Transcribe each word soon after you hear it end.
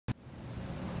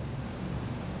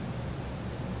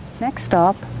Next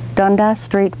stop, Dundas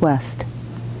Street West.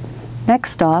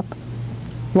 Next stop,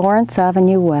 Lawrence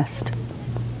Avenue West.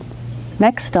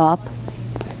 Next stop,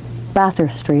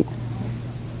 Bathurst Street.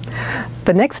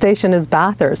 The next station is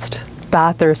Bathurst,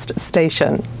 Bathurst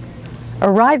Station.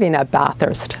 Arriving at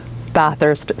Bathurst,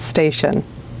 Bathurst Station.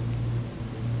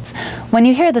 When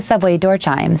you hear the subway door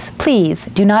chimes, please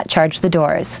do not charge the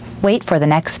doors. Wait for the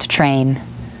next train.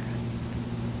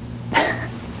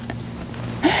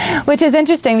 Which is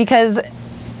interesting because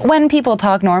when people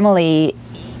talk normally,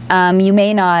 you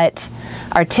may not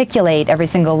articulate every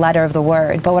single letter of the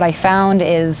word, but what I found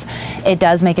is it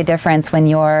does make a difference when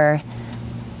you're,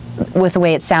 with the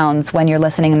way it sounds when you're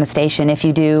listening in the station. If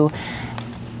you do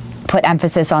put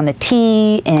emphasis on the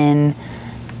T in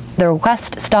the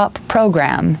request stop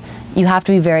program, you have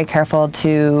to be very careful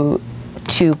to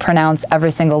pronounce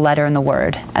every single letter in the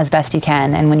word as best you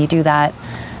can. And when you do that,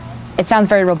 it sounds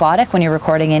very robotic when you're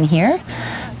recording in here,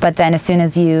 but then as soon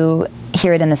as you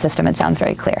hear it in the system, it sounds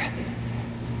very clear.